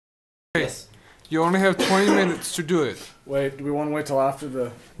Yes. You only have 20 minutes to do it. Wait, do we want to wait till after the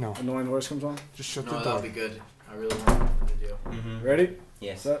No. annoying voice comes on? Just shut the No, door. that'll be good. I really want something to do. Mm-hmm. Ready?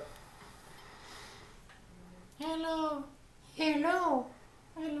 Yes. Set. Hello. Hello.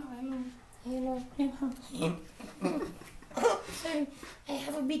 Hello, hello. Hello, hello. Sorry, I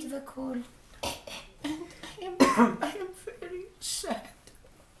have a bit of a cold. And I am very sad.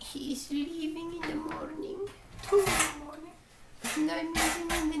 He is leaving in the morning. 2 in the morning. And I'm meeting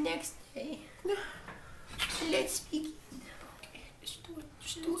him the next day. Let's begin. Okay, let's do it.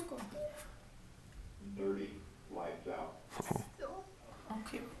 Let's go. Dirty lights out.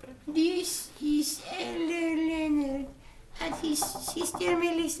 Okay, this is Elder Leonard at his sister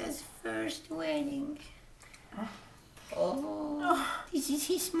Melissa's first wedding. Oh, this is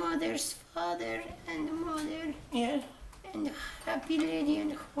his mother's father and mother. Yeah. And Happy Lady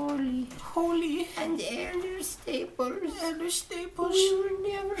and Holy. Holy. And Elder Staples. Elder Staples. We will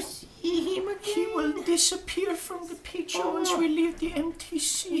never see him again. He will disappear from the picture once we leave the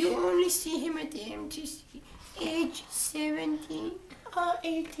MTC. You only see him at the MTC. Age 17.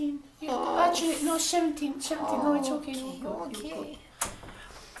 18. Yeah. Oh. Actually, no, 17. 17. Oh, no, it's okay.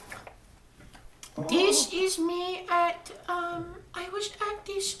 Okay. This is me at, I was at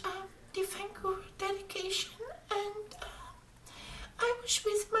this, the Vancouver dedication, and I was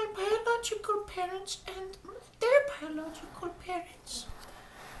with my biological parents and their biological parents.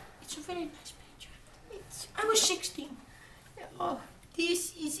 It's a very nice picture. I was 16. Oh,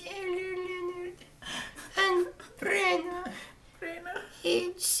 this is Elder Leonard and Brenna. Brenna.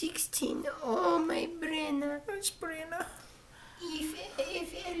 Age 16. Oh, my Brenna. It's Brenna.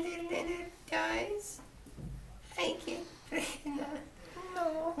 If Elder Leonard dies, I get Brenna.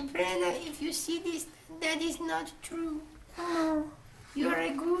 No. Brenna, if you see this, that is not true. No. You're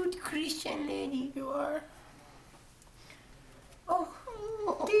a good Christian lady. You are. Oh,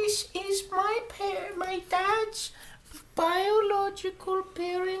 this is my dad's biological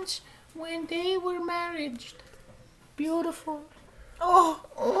parents when they were married. Beautiful.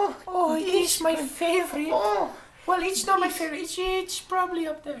 Oh, it is my favorite. Oh. Well, it's not my favorite. It's probably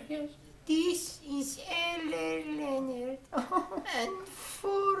up there, yes. This is Elder Leonard and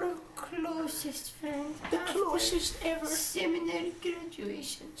 4 closest friends. The closest ever. Seminary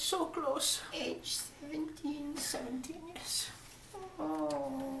graduation. So close. Age 17. 17, yes.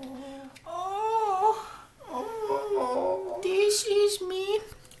 This is me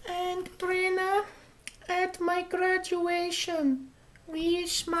and Brenna at my graduation. We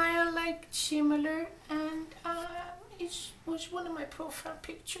smile like similar, and it was one of my profile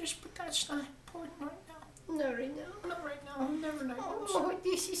pictures, but that's not important right now. Not right now. Not right now. Never know. Oh,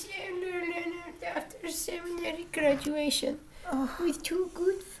 this is Elder Leonard after seminary graduation with 2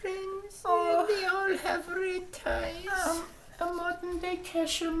 good friends. Oh. They all have red ties. A modern day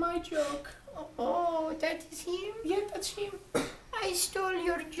cashier, my joke. Oh, that is him? Yeah, that's him. I stole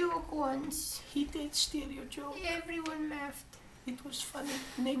your joke once. He did steal your joke. Everyone laughed. It was funny.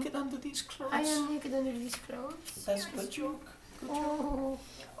 Naked under these clothes. I am naked under these clothes. That's a good joke. Good joke.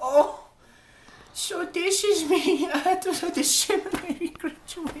 Oh. So this is me at the seminary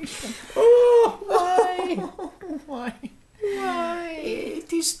graduation. Oh, why? Why? Why?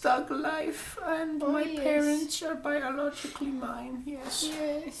 It is thug life, and my parents are biologically mine. Yes.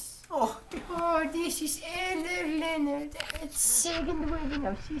 Yes. Oh, this is Elder Leonard at second wedding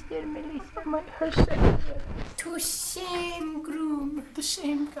of Sister Melissa. Her second wedding. To same groom. The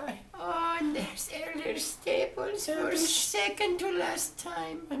same guy. Oh, and there's Elder Staples for second to last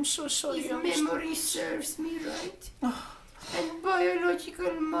time. I'm so sorry. If memory serves me right. And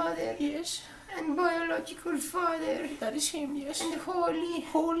biological mother. Yes. And biological father. That is him, yes. And Holy.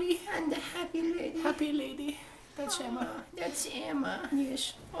 Holy. And the Happy Lady. Happy Lady. That's Emma. That's Emma.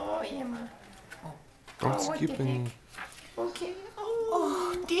 Yes. Oh, Emma. Don't skip any. Okay.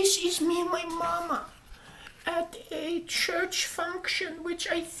 Oh, this is me and my mama at a church function, which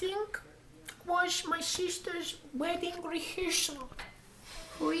I think was my sister's wedding rehearsal.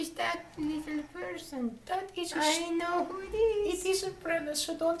 Who is that little person? That is I know who it is. It isn't Brenna,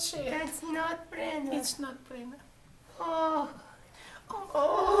 so don't say it. That's not Brenna. It's not Brenna. Oh.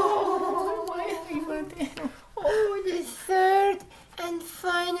 Oh, why are you there? Oh, the third and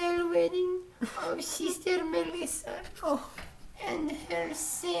final wedding of Sister Melissa. Oh. And her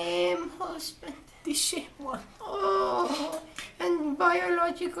same husband. The same one. Oh. And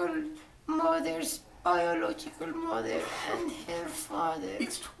biological mother's biological mother and her father.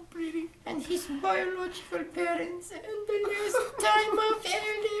 It's so pretty. And his biological parents and the last time of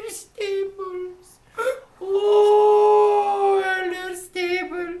Elder Staples. Oh, Elder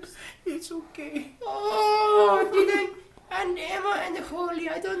Staples. It's okay. Oh, and Emma and Holly.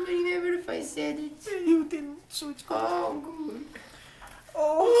 I don't remember if I said it. You didn't, so it's good. Oh, good.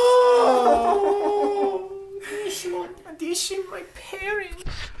 Oh, This one. this is my parents.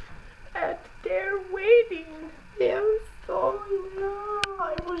 At their wedding, they're so in love.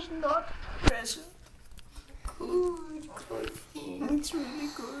 I was not present. Good, good thing. It's really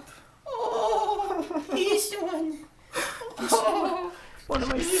good. Oh, this one. Oh, One of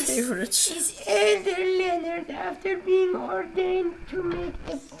my favorites. is Elder Leonard after being ordained to make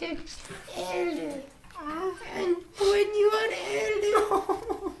the elder. And when you are elder,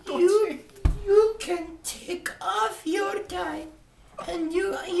 you can take off your tie. And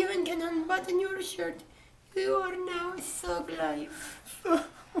you even can unbutton your shirt. You are now thug life.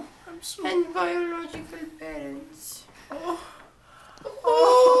 I'm so. And biological parents. Oh.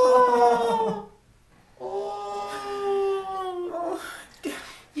 Oh! Oh.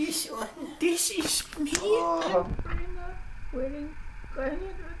 This one. This is me. Brenna wearing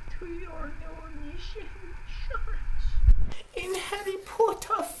Canada to your new missionary shorts. In Harry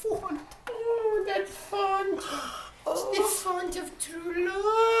Potter font. Oh, that font. It's the Oh, font of true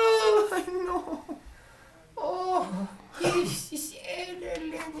love. I know. Oh, this is Elder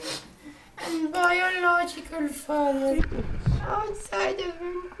Leonard and biological father outside of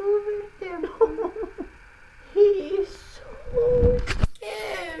Vancouver Temple. He is so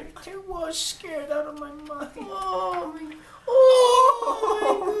scared. I was scared out of my mind. Oh my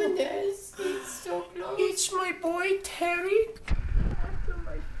goodness, it's so close. It's my boy Terry. After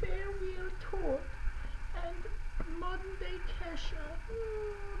my farewell tour and Monday Kesha.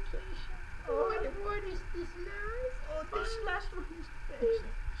 What is this last? Oh, this last one is best.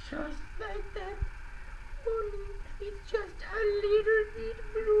 Just like that. Only it's just a little bit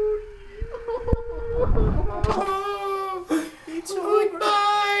blue. It's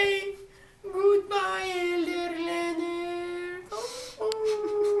Goodbye. Goodbye, Elder Leonard.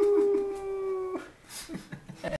 over.